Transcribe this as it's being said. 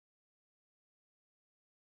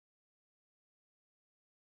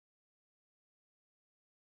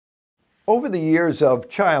Over the years of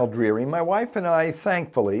child rearing, my wife and I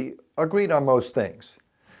thankfully agreed on most things.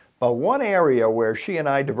 But one area where she and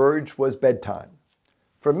I diverged was bedtime.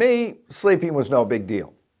 For me, sleeping was no big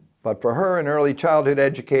deal. But for her, an early childhood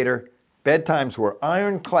educator, bedtimes were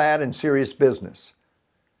ironclad and serious business.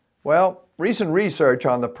 Well, recent research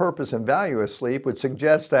on the purpose and value of sleep would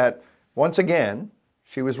suggest that, once again,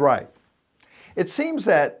 she was right. It seems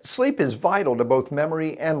that sleep is vital to both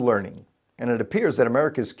memory and learning, and it appears that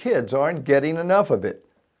America's kids aren't getting enough of it.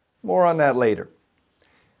 More on that later.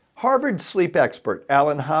 Harvard sleep expert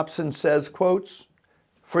Alan Hobson says, quotes,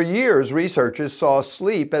 "For years, researchers saw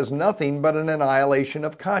sleep as nothing but an annihilation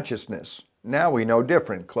of consciousness. Now we know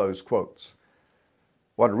different," close quotes.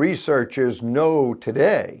 What researchers know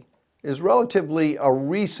today is relatively a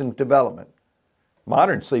recent development.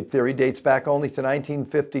 Modern sleep theory dates back only to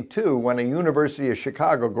 1952 when a University of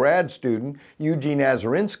Chicago grad student, Eugene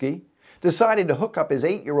Azarinsky, decided to hook up his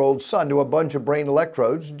 8-year-old son to a bunch of brain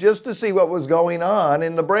electrodes just to see what was going on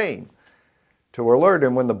in the brain. To alert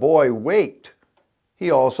him when the boy waked,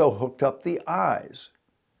 he also hooked up the eyes.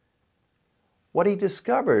 What he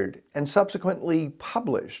discovered and subsequently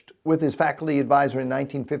published with his faculty advisor in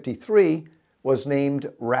 1953 was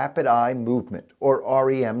named rapid eye movement, or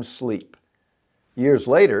REM sleep. Years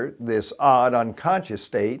later, this odd unconscious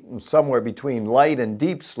state, somewhere between light and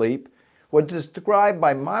deep sleep, was described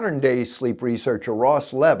by modern-day sleep researcher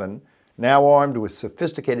Ross Levin, now armed with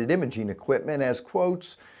sophisticated imaging equipment, as,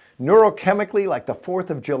 quotes, "neurochemically like the 4th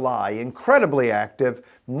of July, incredibly active,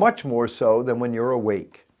 much more so than when you're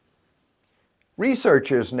awake."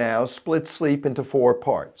 Researchers now split sleep into 4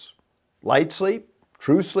 parts: light sleep,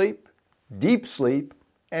 true sleep, deep sleep,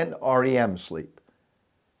 and REM sleep.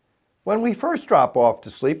 When we first drop off to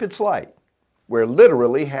sleep, it's light. We're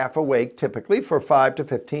literally half awake, typically for 5 to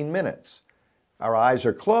 15 minutes. Our eyes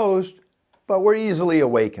are closed, but we're easily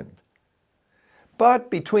awakened. But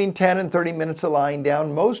between 10 and 30 minutes of lying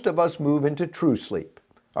down, most of us move into true sleep.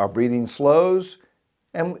 Our breathing slows,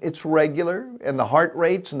 and it's regular, and the heart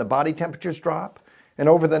rates and the body temperatures drop. And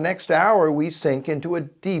over the next hour, we sink into a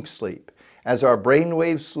deep sleep as our brain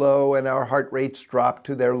waves slow and our heart rates drop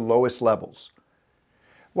to their lowest levels.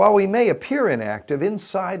 While we may appear inactive,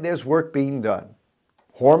 inside there's work being done.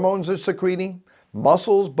 Hormones are secreting,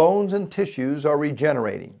 muscles, bones, and tissues are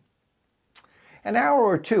regenerating. An hour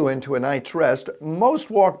or 2 into a night's rest, most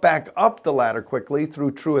walk back up the ladder quickly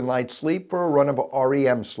through true and light sleep for a run of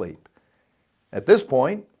REM sleep. At this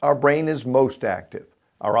point, our brain is most active.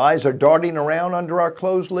 Our eyes are darting around under our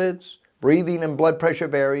closed lids, breathing and blood pressure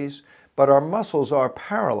varies, but our muscles are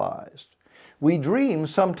paralyzed. We dream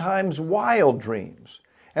sometimes wild dreams,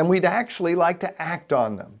 and we'd actually like to act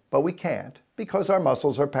on them, but we can't because our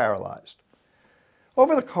muscles are paralyzed.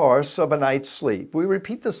 Over the course of a night's sleep, we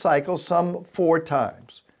repeat the cycle some 4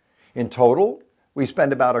 times. In total, we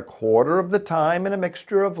spend about a quarter of the time in a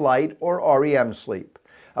mixture of light or REM sleep,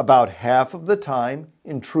 about half of the time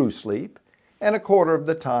in true sleep, and a quarter of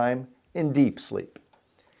the time in deep sleep.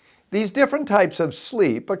 These different types of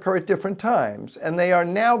sleep occur at different times, and they are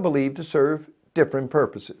now believed to serve different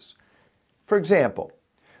purposes. For example,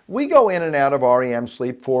 we go in and out of REM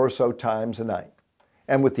sleep 4 or so times a night,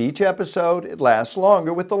 and with each episode, it lasts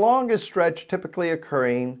longer, with the longest stretch typically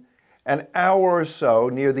occurring an hour or so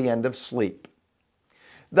near the end of sleep.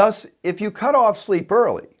 Thus, if you cut off sleep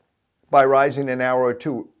early, by rising an hour or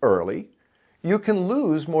 2 early, you can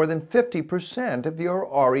lose more than 50% of your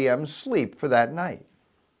REM sleep for that night.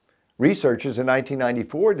 Researchers in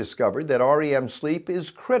 1994 discovered that REM sleep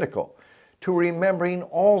is critical to remembering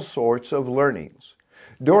all sorts of learnings.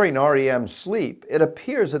 During REM sleep, it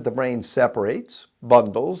appears that the brain separates,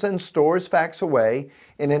 bundles, and stores facts away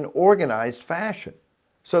in an organized fashion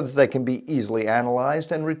so that they can be easily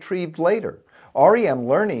analyzed and retrieved later. REM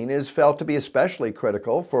learning is felt to be especially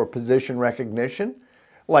critical for position recognition,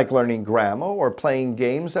 like learning grammar or playing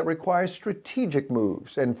games that require strategic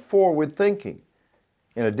moves and forward thinking.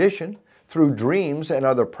 In addition, through dreams and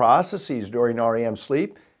other processes during REM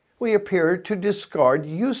sleep, we appear to discard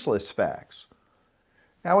useless facts.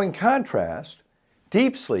 Now, in contrast,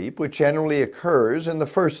 deep sleep, which generally occurs in the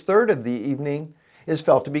first third of the evening, is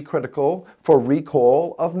felt to be critical for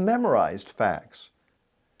recall of memorized facts.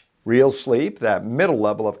 Real sleep, that middle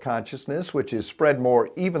level of consciousness which is spread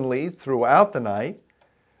more evenly throughout the night,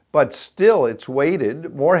 but still it's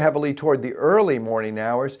weighted more heavily toward the early morning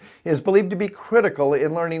hours, is believed to be critical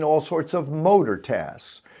in learning all sorts of motor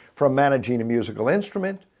tasks, from managing a musical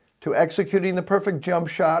instrument to executing the perfect jump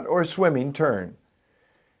shot or swimming turn.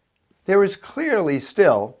 There is clearly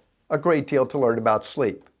still a great deal to learn about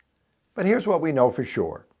sleep, but here's what we know for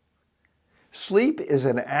sure. Sleep is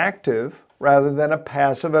an active rather than a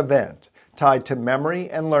passive event tied to memory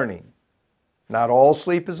and learning. Not all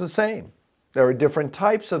sleep is the same. There are different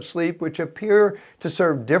types of sleep which appear to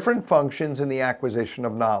serve different functions in the acquisition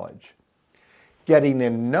of knowledge. Getting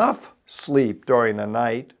enough sleep during a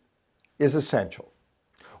night is essential.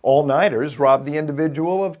 All-nighters rob the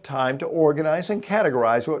individual of time to organize and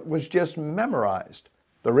categorize what was just memorized.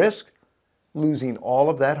 The risk? Losing all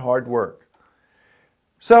of that hard work.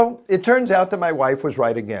 So it turns out that my wife was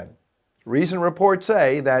right again. Recent reports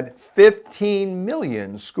say that 15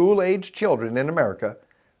 million school-aged children in America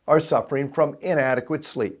are suffering from inadequate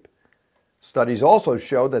sleep. Studies also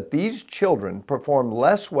show that these children perform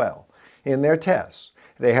less well in their tests.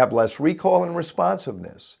 They have less recall and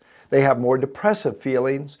responsiveness. They have more depressive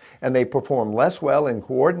feelings, and they perform less well in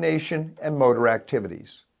coordination and motor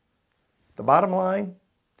activities. The bottom line?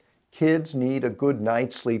 Kids need a good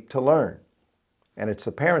night's sleep to learn, and it's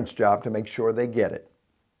the parents' job to make sure they get it.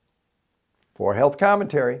 For Health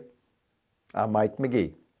Commentary, I'm Mike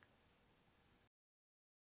McGee.